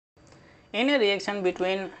In a reaction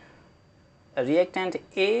between a reactant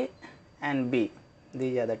A and B,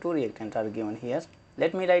 these are the two reactants are given here.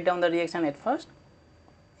 Let me write down the reaction at first.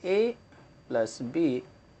 A plus B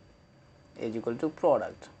is equal to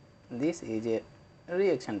product. This is a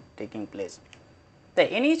reaction taking place.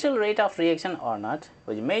 The initial rate of reaction or not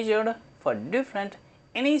was measured for different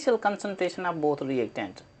initial concentration of both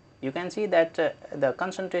reactants. You can see that the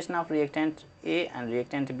concentration of reactant A and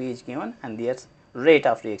reactant B is given and their rate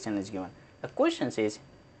of reaction is given. The question says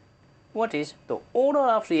what is the order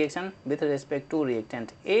of reaction with respect to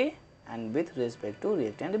reactant A and with respect to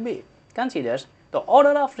reactant B. Consider the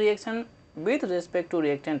order of reaction with respect to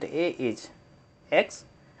reactant A is X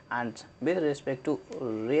and with respect to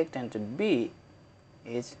reactant B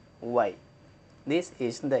is Y. This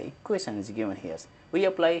is the equation is given here. We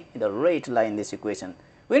apply the rate law in this equation.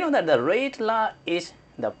 We know that the rate law is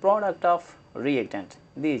the product of reactant.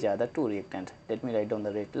 These are the two reactants. Let me write down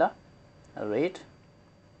the rate law. Rate,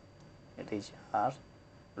 it is R,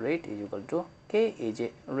 rate is equal to K is a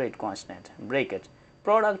rate constant, bracket,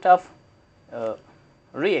 product of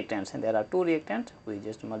reactants, and there are two reactants, we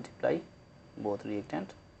just multiply both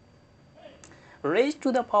reactants, raised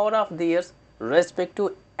to the power of their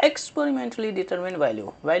respective experimentally determined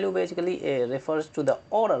value. Value basically refers to the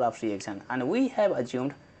order of reaction, and we have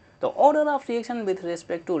assumed the order of reaction with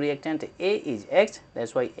respect to reactant A is X. That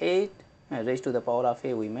is why A raised to the power of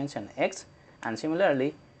A we mention X, and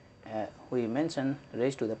similarly we mention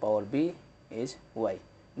raised to the power B is Y.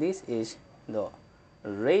 This is the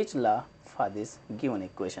rate law for this given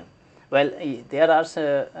equation. Well, there are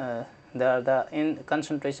the in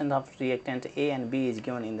concentration of reactant A and B is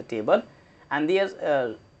given in the table, and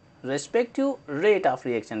their respective rate of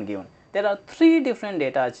reaction given. There are three different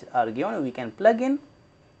data are given. We can plug in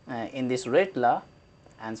this rate law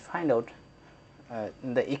and find out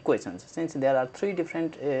the equations. Since there are three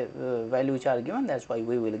different values are given, that is why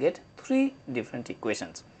we will get three different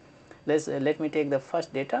equations. Let me take the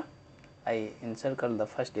first data. I encircle the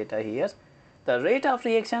first data here. The rate of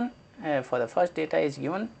reaction for the first data is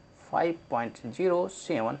given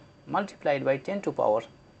 5.07 multiplied by 10 to power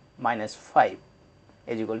minus 5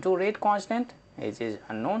 is equal to rate constant, which is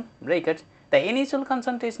unknown, bracket. The initial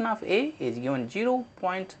concentration of A is given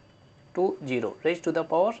 0.20 raised to the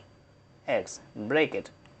power X,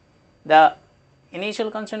 bracket. The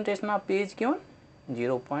initial concentration of B is given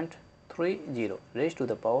 0.30 raised to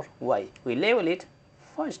the power Y. We label it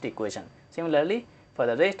first equation. Similarly, for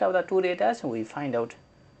the rest of the two data, we find out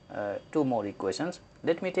two more equations.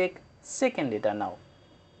 Let me take second data now.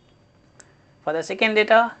 For the second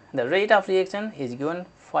data, the rate of reaction is given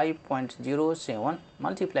 5.07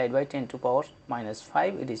 multiplied by 10 to power minus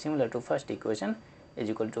 5. It is similar to first equation, is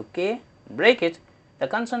equal to K, bracket. The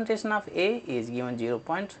concentration of A is given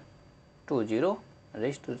 0.20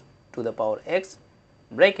 raised to the power X,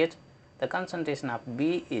 bracket. The concentration of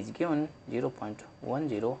B is given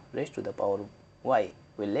 0.10 raised to the power Y.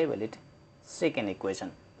 We will label it second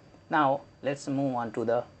equation. Now, let us move on to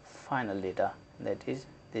the final data, that is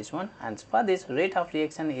this one, and for this rate of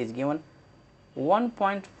reaction is given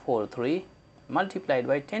 1.43 multiplied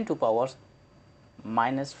by 10 to power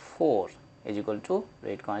minus 4 is equal to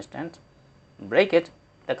rate constant, bracket.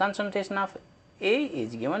 The concentration of A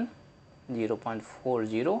is given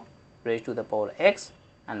 0.40 raised to the power X,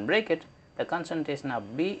 and bracket. The concentration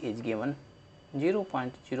of B is given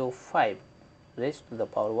 0.05 raised to the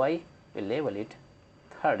power Y. We label it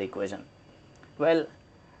third equation. Well,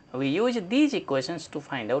 we use these equations to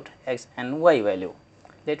find out X and Y value.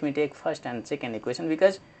 Let me take first and second equation,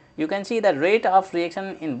 because you can see the rate of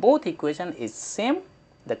reaction in both equation is same.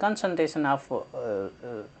 The concentration of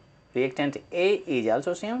reactant A is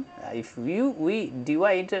also same. If we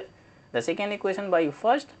divide the second equation by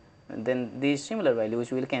first, then these similar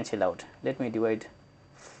values will cancel out. Let me divide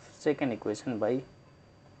second equation by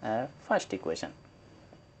first equation.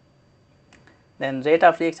 Then rate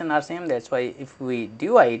of reaction are same, that is why if we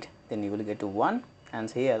divide, then you will get to 1, and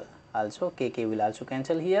here also Kk will also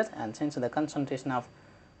cancel here, and since the concentration of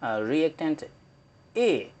reactant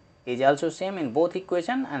A is also same in both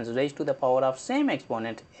equation and raised to the power of same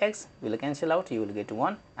exponent X will cancel out, you will get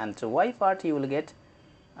 1, and so Y part you will get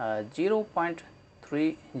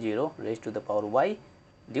 0.30 raised to the power Y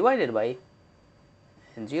divided by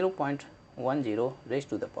 0.10 raised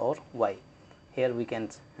to the power Y. Here we can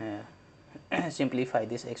simplify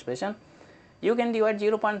this expression. You can divide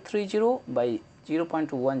 0.30 by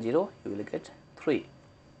 0.10, you will get 3.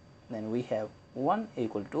 Then we have 1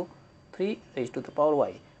 equal to 3 raised to the power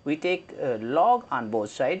Y. We take log on both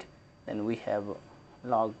sides, then we have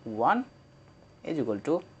log 1 is equal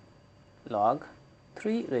to log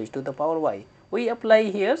 3 raised to the power Y. We apply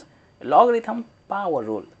here logarithm power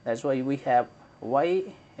rule. That is why we have y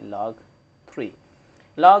log 3.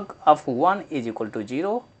 Log of 1 is equal to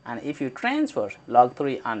 0, and if you transfer log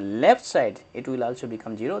 3 on left side, it will also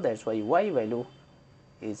become 0. That is why y value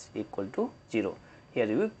is equal to 0.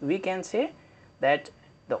 Here we can say that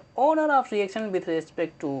the order of reaction with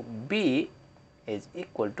respect to B is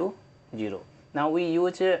equal to 0. Now we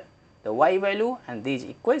use the y value and these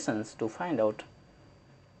equations to find out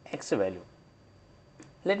x value.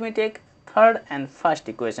 Let me take third and first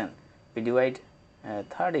equation. We divide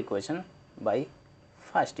third equation by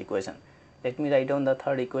first equation. Let me write down the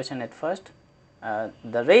third equation at first.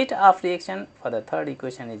 The rate of reaction for the third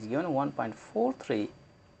equation is given 1.43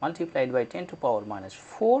 multiplied by 10 to power minus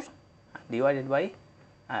 4 divided by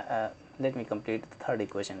let me complete the third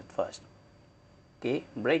equation at first. Okay,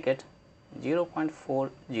 bracket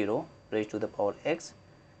 0.40 raised to the power x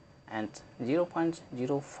and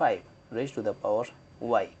 0.05 raised to the power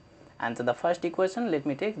y. And so the first equation, let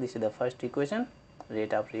me take, this is the first equation,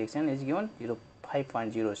 rate of reaction is given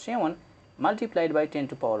 5.07 multiplied by 10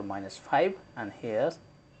 to power minus 5, and here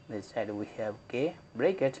this side we have k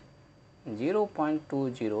bracket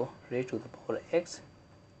 0.20 raised to the power x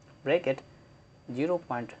bracket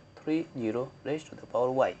 0.30 raised to the power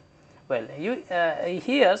y. Well,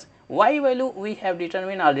 here's y value we have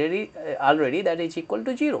determined already that is equal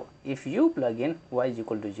to 0. If you plug in y is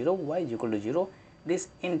equal to 0, y is equal to 0, this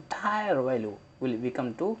entire value will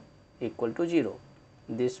become equal to 0.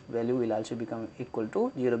 This value will also become equal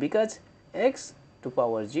to 0 because x to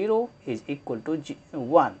power 0 is equal to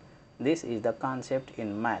 1. This is the concept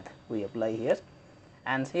in math we apply here,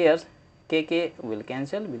 and here kk will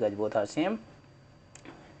cancel because both are same.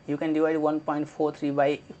 You can divide 1.43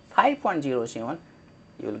 by 5.07,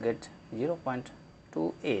 you will get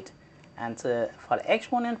 0.28, and for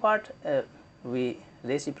exponent part we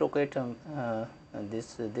reciprocate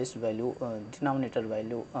this value, denominator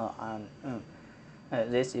value on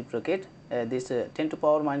reciprocate this 10 to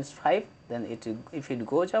power minus 5, then if it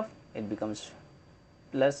goes up it becomes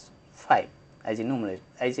plus 5 as a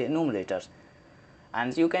numerators,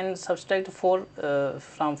 and you can subtract 4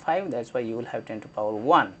 from 5, that is why you will have 10 to power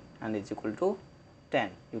 1 and is equal to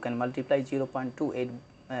 10. You can multiply 0.28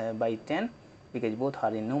 by 10 because both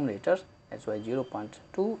are in numerators, that is why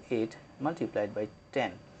 0.28 multiplied by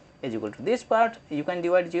 10 is equal to this part. You can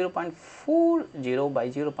divide 0.40 by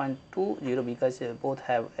 0.20 because both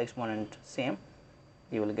have exponent same,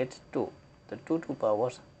 you will get 2, the 2 to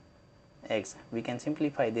power x. We can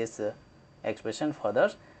simplify this expression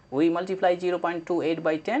further. We multiply 0.28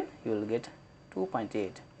 by 10, you will get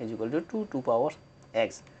 2.8 is equal to 2 to power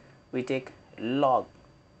x. We take log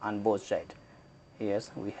on both sides. Here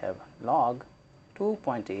we have log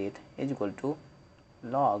 2.8 is equal to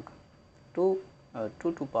log 2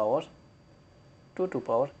 to power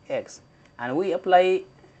x, and we apply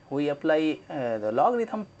the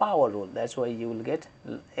logarithm power rule. That's why you will get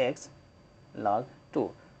x log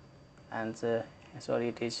 2, and sorry,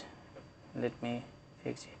 it is, let me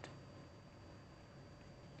fix it,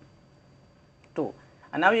 2,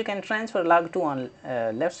 and now you can transfer log 2 on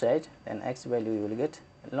left side, then x value you will get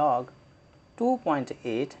log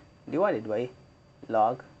 2.8 divided by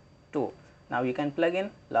log 2. Now you can plug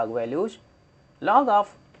in log values. Log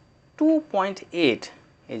of 2.8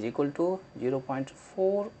 is equal to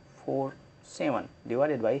 0.447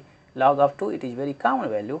 divided by log of 2, it is very common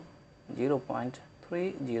value,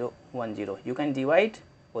 0.3010. You can divide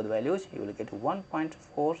both values, you will get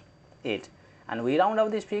 1.48, and we round off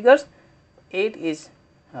these figures. 8 is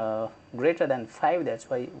greater than 5, that is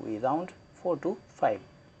why we round 4 to 5,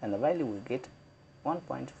 and the value we get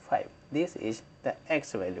 1.5. This is the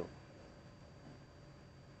x value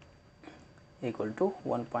equal to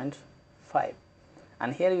 1.5,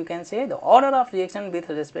 and here you can say the order of reaction with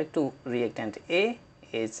respect to reactant A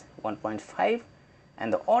is 1.5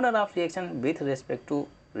 and the order of reaction with respect to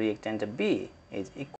reactant B is equal